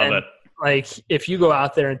 Love it. Like if you go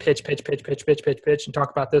out there and pitch and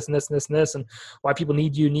talk about this and this and this and this and why people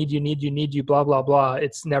need you, blah, blah, blah,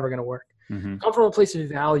 it's never going to work. Come from a place of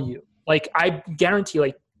value. Like I guarantee,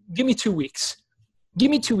 like give me 2 weeks.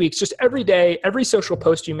 Give me 2 weeks. Just every day, every social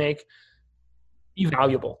post you make, be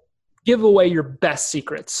valuable. Give away your best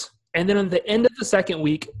secrets. And then at the end of the second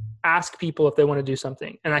week, ask people if they want to do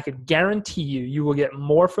something. And I could guarantee you will get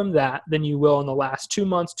more from that than you will in the last 2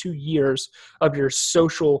 months, 2 years of your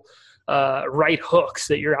social right hooks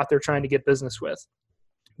that you're out there trying to get business with.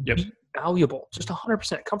 Yep. Be valuable. Just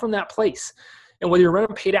 100%. Come from that place. And whether you're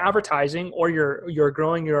running paid advertising or you're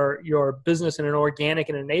growing your business in an organic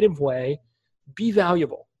and a native way, be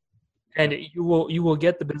valuable. And you will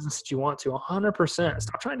get the business that you want to 100%.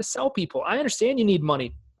 Stop trying to sell people. I understand you need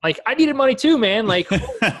money. Like I needed money too, man. Like we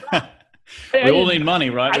all need money,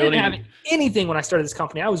 right? I didn't have anything when I started this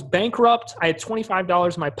company. I was bankrupt. I had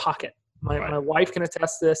 $25 in my pocket. My wife can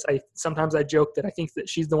attest to this. Sometimes I joke that I think that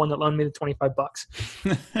she's the one that loaned me the $25.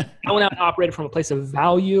 I went out and operated from a place of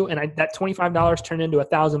value, and that $25 turned into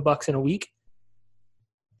 $1,000 in a week,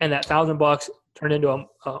 and that $1,000 turned into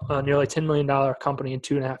a nearly $10 million company in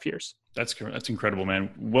 2.5 years. That's incredible,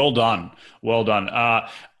 man. Well done.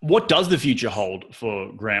 What does the future hold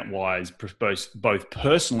for Grant Wise, both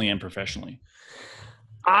personally and professionally?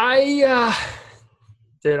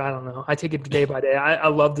 Dude, I don't know. I take it day by day. I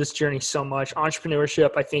love this journey so much.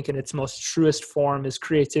 Entrepreneurship, I think in its most truest form is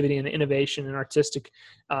creativity and innovation and artistic,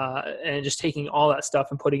 and just taking all that stuff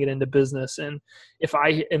and putting it into business. And if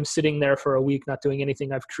I am sitting there for a week not doing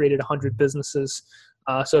anything, I've created 100 businesses.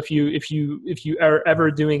 So if you are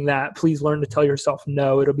ever doing that, please learn to tell yourself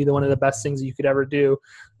no. It'll be one of the best things that you could ever do.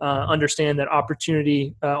 Understand that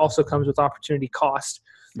opportunity also comes with opportunity cost.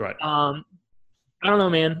 Right. I don't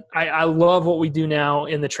know, man. I love what we do now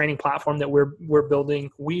in the training platform that we're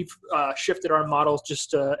building. We've shifted our models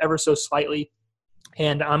just ever so slightly,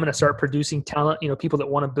 and I'm going to start producing talent. People that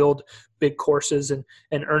want to build big courses and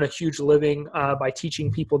earn a huge living by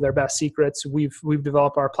teaching people their best secrets. We've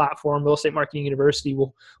developed our platform. Real Estate Marketing University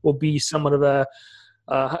will be somewhat of a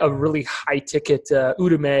really high ticket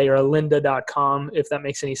Udemy or a lynda.com, if that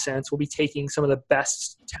makes any sense. We'll be taking some of the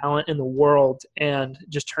best talent in the world and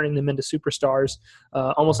just turning them into superstars,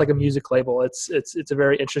 almost like a music label. It's a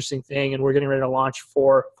very interesting thing, and we're getting ready to launch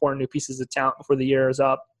four new pieces of talent before the year is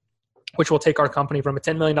up, which will take our company from a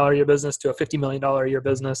 $10 million a year business to a $50 million a year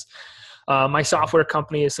business. My software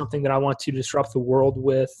company is something that I want to disrupt the world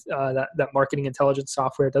with. That marketing intelligence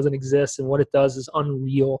software, it doesn't exist, and what it does is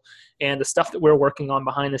unreal. And the stuff that we're working on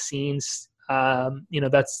behind the scenes,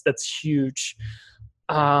 that's huge.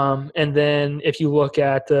 And then if you look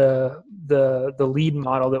at the lead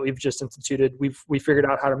model that we've just instituted, we figured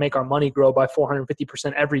out how to make our money grow by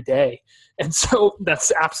 450% every day. And so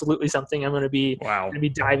that's absolutely something I'm going to be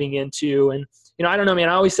diving into. And I don't know, man.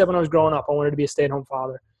 I always said when I was growing up, I wanted to be a stay-at-home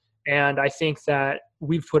father. And I think that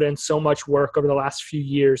we've put in so much work over the last few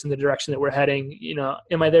years in the direction that we're heading.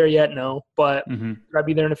 Am I there yet? No. But will I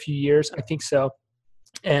be there in a few years? I think so.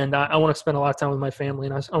 And I want to spend a lot of time with my family,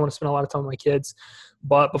 and I want to spend a lot of time with my kids.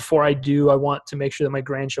 But before I do, I want to make sure that my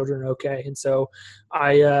grandchildren are okay. And so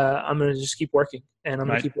I'm going to just keep working, and I'm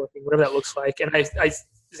going to keep working, whatever that looks like. And I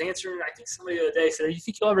was answering, I think somebody the other day said, "Do you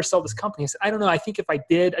think you'll ever sell this company?" I said, "I don't know. I think if I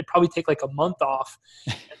did, I'd probably take like a month off,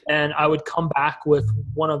 and I would come back with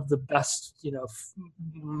one of the best,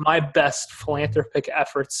 my best philanthropic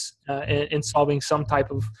efforts in solving some type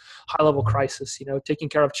of high-level crisis. Taking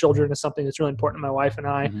care of children is something that's really important to my wife and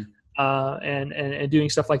I, and doing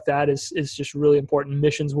stuff like that is just really important.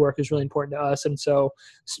 Missions work is really important to us, and so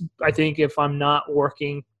I think if I'm not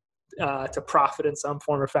working to profit in some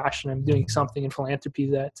form or fashion, I'm doing something in philanthropy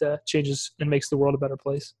that changes and makes the world a better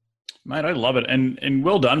place." Mate, I love it. And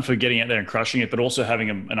well done for getting out there and crushing it, but also having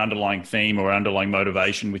an underlying theme or underlying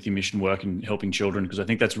motivation with your mission work and helping children, because I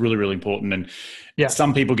think that's really, really important. And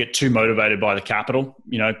some people get too motivated by the capital.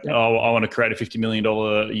 Oh, I want to create a $50 million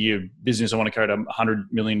a year business. I want to create a $100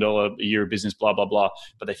 million a year business, blah, blah, blah.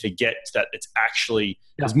 But they forget that it's actually,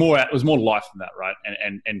 there's more life than that, right?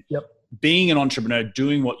 And being an entrepreneur,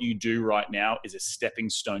 doing what you do right now is a stepping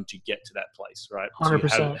stone to get to that place, right?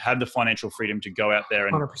 100%. To have the financial freedom to go out there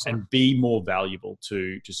and 100%. be more valuable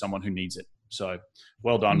to someone who needs it. So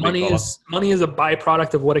well done. Money is a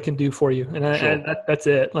byproduct of what it can do for you. And, Sure. that's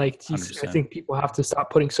it. Like, I 100%. think people have to stop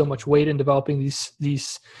putting so much weight in developing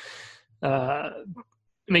these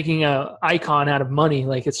making a icon out of money.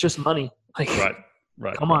 Like, it's just money. Like,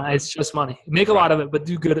 Right. Come on, it's just money. Make a lot of it, but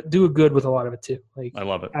do good with a lot of it too. Like, I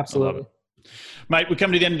love it. Absolutely. I love it. Mate, we're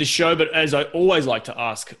coming to the end of the show, but as I always like to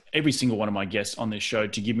ask every single one of my guests on this show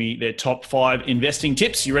to give me their top 5 investing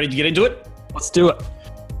tips. You ready to get into it? Let's do it.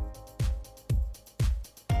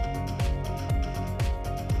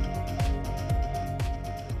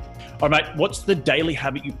 All right, mate, what's the daily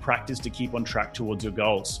habit you practice to keep on track towards your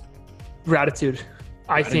goals? Gratitude.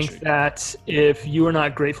 I think that if you are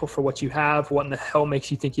not grateful for what you have, what in the hell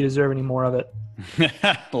makes you think you deserve any more of it?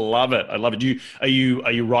 Love it. I love it. Are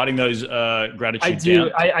you writing those gratitude I do.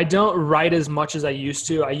 down? I don't write as much as I used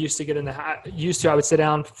to. I used to get in the I would sit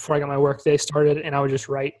down before I got my work day started and I would just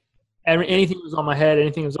write. Anything that was on my head,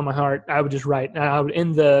 anything that was on my heart, I would just write. And I would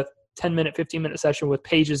end the 10-minute, 15-minute session with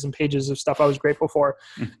pages and pages of stuff I was grateful for.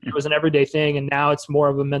 It was an everyday thing, and now it's more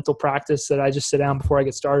of a mental practice that I just sit down before I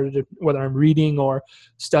get started, whether I'm reading or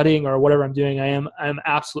studying or whatever I'm doing. I'm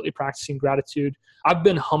absolutely practicing gratitude. I've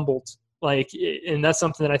been humbled, and that's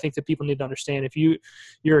something that I think that people need to understand. If your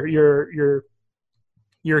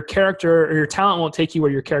character or your talent won't take you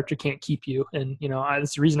where your character can't keep you. And,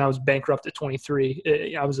 that's the reason I was bankrupt at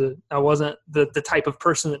 23. I wasn't the type of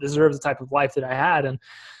person that deserved the type of life that I had. And,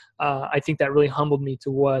 I think that really humbled me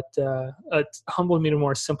to a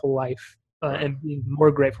more simple life and being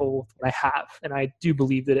more grateful with what I have. And I do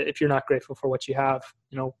believe that if you're not grateful for what you have,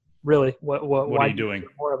 really, what are you doing?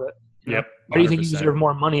 More of it. Yep. Why do you think you deserve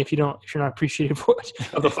more money if you're not appreciative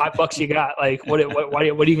of the $5 you got? Like, what are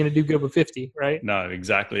you going to do good with 50? Right? No,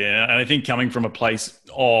 exactly. And I think coming from a place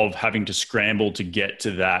of having to scramble to get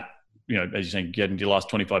to that, as you're saying, getting to your last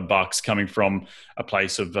 $25, coming from a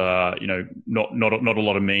place of, not a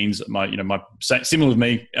lot of means. Similar with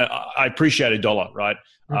me, I appreciate $1, right?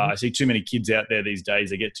 I see too many kids out there these days.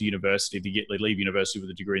 They get to university, they leave university with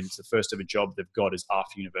a degree, and it's the first ever job they've got is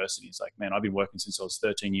after university. It's like, man, I've been working since I was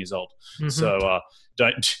 13 years old. So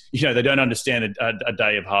they don't understand a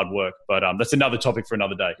day of hard work. But that's another topic for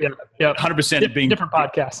another day. Yeah, 100% being different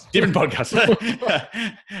podcast. Different podcast.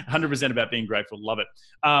 100% about being grateful. Love it.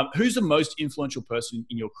 Who's the most influential person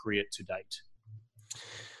in your career to date?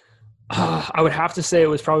 I would have to say it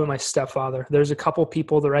was probably my stepfather. There's a couple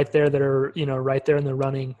people that right there that are, right there in the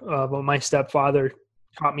running. But my stepfather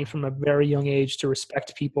taught me from a very young age to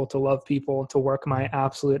respect people, to love people, and to work my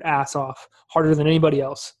absolute ass off harder than anybody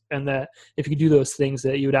else. And that if you could do those things,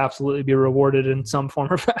 that you would absolutely be rewarded in some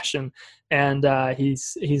form or fashion. And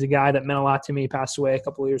he's a guy that meant a lot to me. He passed away a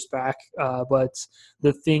couple of years back. But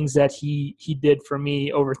the things that he did for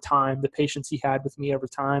me over time, the patience he had with me over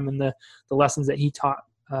time, and the lessons that he taught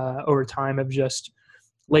over time have just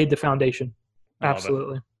laid the foundation.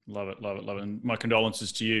 Absolutely. Love it. And my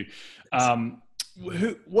condolences to you.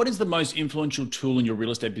 What is the most influential tool in your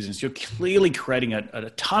real estate business? You're clearly creating a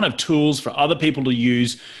ton of tools for other people to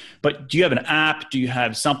use, but do you have an app? Do you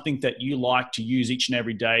have something that you like to use each and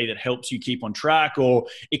every day that helps you keep on track? Or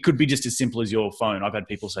it could be just as simple as your phone. I've had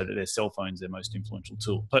people say that their cell phone's their most influential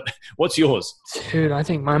tool, but what's yours? Dude, I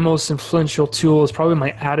think my most influential tool is probably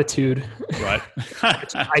my attitude. Right.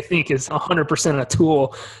 Which I think is 100% a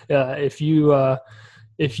tool.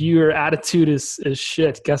 If your attitude is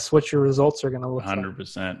shit, guess what your results are going to look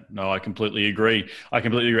 100%. like? No, I completely agree.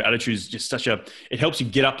 Attitude is just it helps you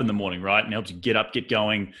get up in the morning, right? And helps you get up, get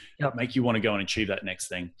going, make you want to go and achieve that next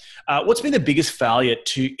thing. What's been the biggest failure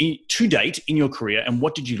to date in your career, and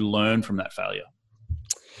what did you learn from that failure?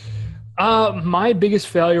 My biggest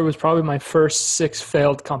failure was probably my first 6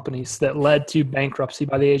 failed companies that led to bankruptcy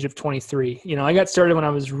by the age of 23. I got started when I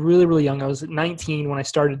was really, really young. I was 19 when I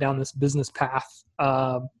started down this business path.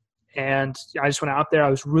 And I just went out there. I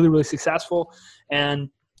was really, really successful,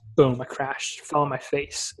 and boom, I crashed, fell on my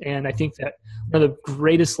face. And I think that one of the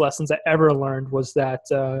greatest lessons I ever learned was that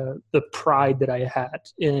the pride that I had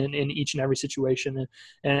in each and every situation.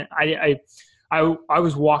 And I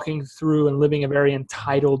was walking through and living a very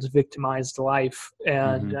entitled, victimized life.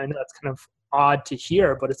 And I know that's kind of odd to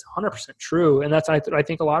hear, but it's 100% true. And that's, I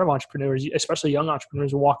think a lot of entrepreneurs, especially young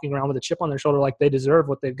entrepreneurs, are walking around with a chip on their shoulder like they deserve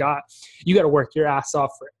what they've got. You got to work your ass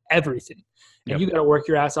off for everything. And you got to work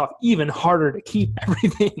your ass off even harder to keep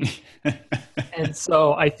everything. And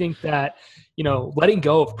so I think that, letting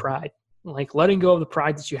go of pride, like letting go of the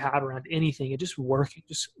pride that you have around anything and just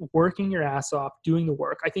working your ass off, doing the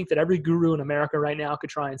work. I think that every guru in America right now could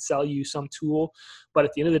try and sell you some tool. But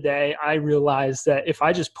at the end of the day, I realized that if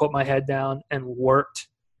I just put my head down and worked,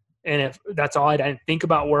 and if that's all, I didn't think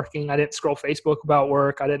about working, I didn't scroll Facebook about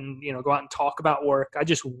work, I didn't, go out and talk about work, I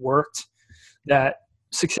just worked, that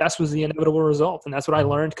success was the inevitable result. And that's what I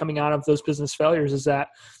learned coming out of those business failures, is that,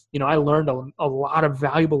 I learned a lot of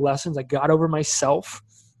valuable lessons. I got over myself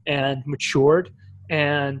and matured,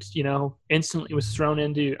 and, instantly was thrown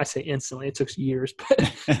into, I say instantly, it took years,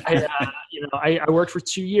 but I worked for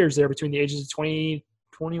 2 years there between the ages of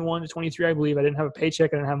 21 to 23, I believe. I didn't have a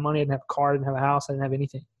paycheck. I didn't have money. I didn't have a car. I didn't have a house. I didn't have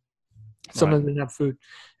anything. Some of them didn't have food.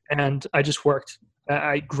 And I just worked.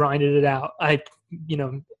 I grinded it out. I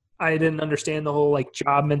didn't understand the whole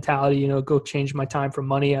job mentality, go change my time for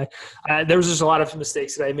money. There was just a lot of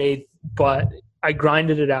mistakes that I made, but I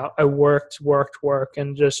grinded it out. I worked,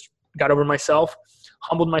 and just got over myself,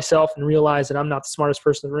 humbled myself, and realized that I'm not the smartest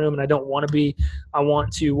person in the room, and I don't want to be. I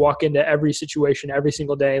want to walk into every situation every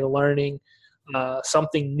single day learning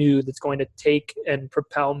something new that's going to take and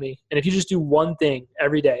propel me. And if you just do one thing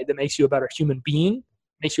every day that makes you a better human being,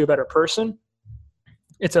 makes you a better person,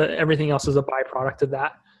 everything else is a byproduct of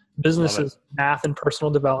that. Business is math and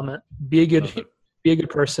personal development. Be a good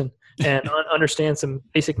person and understand some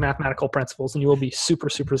basic mathematical principles, and you will be super,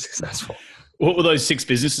 super successful. What were those 6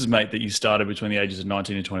 businesses, mate, that you started between the ages of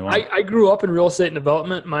 19 and 21? I grew up in real estate and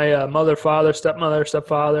development. My mother, father, stepmother,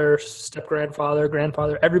 stepfather, step-grandfather,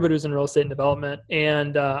 grandfather, everybody was in real estate and development.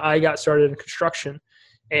 And I got started in construction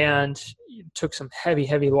and took some heavy,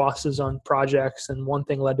 heavy losses on projects, and one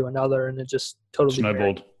thing led to another, and it just totally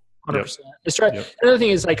snowballed. 100%. Yep. Another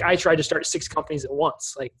thing is I tried to start 6 companies at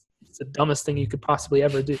once. It's the dumbest thing you could possibly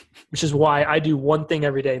ever do, which is why I do one thing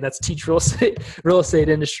every day, and that's teach real estate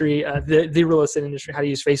industry, the real estate industry, how to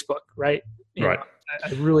use Facebook. Right. I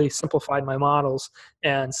really simplified my models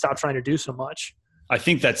and stopped trying to do so much. I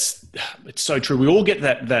think it's so true. We all get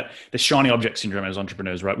the shiny object syndrome as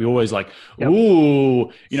entrepreneurs, right? We always I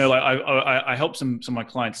help some of my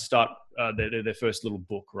clients start their first little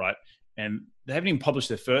book, right? And they haven't even published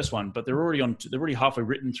their first one, but they're already halfway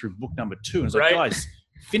written through book number 2. And it's guys,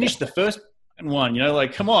 finish the first one,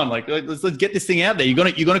 come on, let's get this thing out there. You're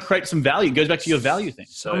going to create some value. It goes back to your value thing.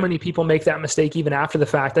 So many people make that mistake even after the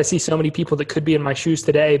fact. I see so many people that could be in my shoes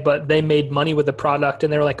today, but they made money with the product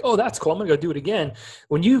and they're like, oh, that's cool, I'm going to go do it again.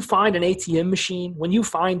 When you find an ATM machine, when you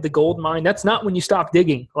find the gold mine, that's not when you stop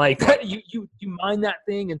digging. You mine that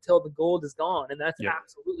thing until the gold is gone. And that's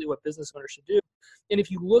absolutely what business owners should do. And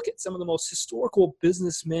if you look at some of the most historical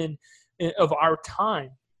businessmen of our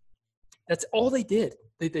time, that's all they did.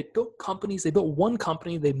 They built companies. They built one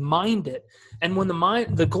company. They mined it, and when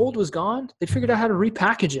the gold was gone, they figured out how to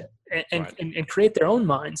repackage it and create their own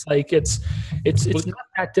mines. It's not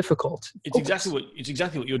that difficult. It's exactly what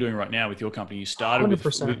you're doing right now with your company. You started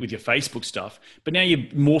with your Facebook stuff, but now you're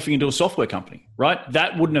morphing into a software company, right?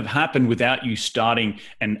 That wouldn't have happened without you starting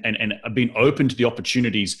and being open to the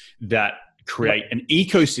opportunities that create an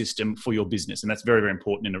ecosystem for your business, and that's very, very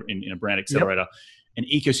important in a brand accelerator. An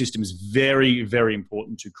ecosystem is very, very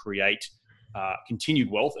important to create continued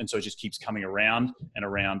wealth, and so it just keeps coming around and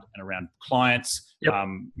around and around. Clients,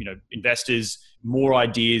 investors, more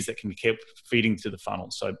ideas that can keep feeding to the funnel.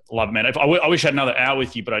 So I love it, man. I wish I had another hour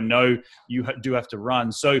with you, but I know you do have to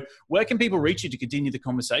run. So where can people reach you to continue the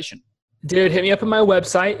conversation? Dude, hit me up on my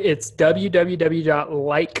website. It's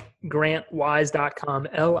www.likegrantwise.com,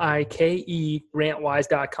 LIKE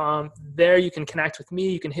grantwise.com. There you can connect with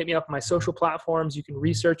me. You can hit me up on my social platforms. You can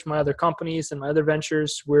research my other companies and my other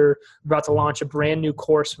ventures. We're about to launch a brand new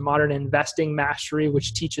course, Modern Investing Mastery,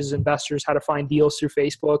 which teaches investors how to find deals through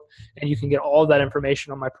Facebook. And you can get all of that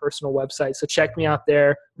information on my personal website. So check me out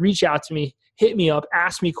there. Reach out to me. Hit me up,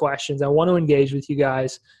 ask me questions. I want to engage with you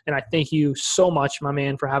guys. And I thank you so much, my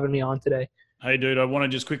man, for having me on today. Hey, dude, I want to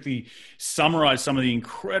just quickly summarize some of the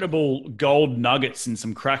incredible gold nuggets and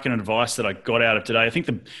some cracking advice that I got out of today. I think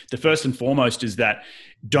the first and foremost is that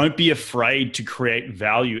don't be afraid to create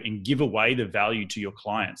value and give away the value to your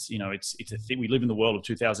clients. It's a thing. We live in the world of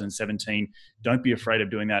 2017. Don't be afraid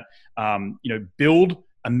of doing that. You're building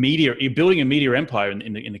a media empire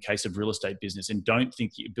in the case of real estate business, and don't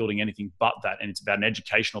think you're building anything but that. And it's about an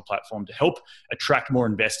educational platform to help attract more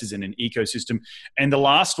investors in an ecosystem. And the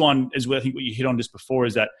last one is what I think what you hit on just before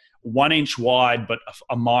is that 1 inch wide, but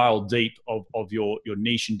a mile deep of your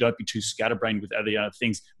niche, and don't be too scatterbrained with other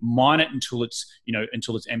things. Mine it until it's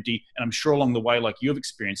empty. And I'm sure along the way, like you've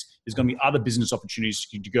experienced, there's going to be other business opportunities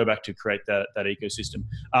to go back to create that ecosystem.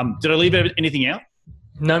 Did I leave anything out?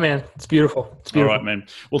 No, man. It's beautiful. It's beautiful. All right, man.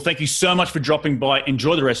 Well, thank you so much for dropping by.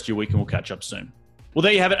 Enjoy the rest of your week, and we'll catch up soon. Well,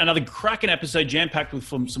 there you have it. Another cracking episode, jam-packed with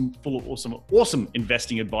some full of awesome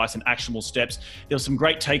investing advice and actionable steps. There were some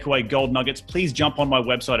great takeaway gold nuggets. Please jump on my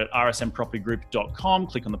website at rsmpropertygroup.com.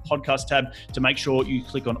 Click on the podcast tab to make sure you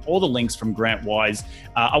click on all the links from Grant Wise.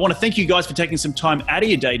 I want to thank you guys for taking some time out of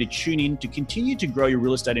your day to tune in, to continue to grow your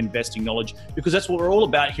real estate investing knowledge, because that's what we're all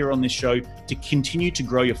about here on this show, to continue to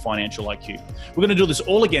grow your financial IQ. We're going to do this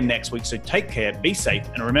all again next week, so take care, be safe,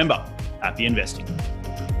 and remember, happy investing.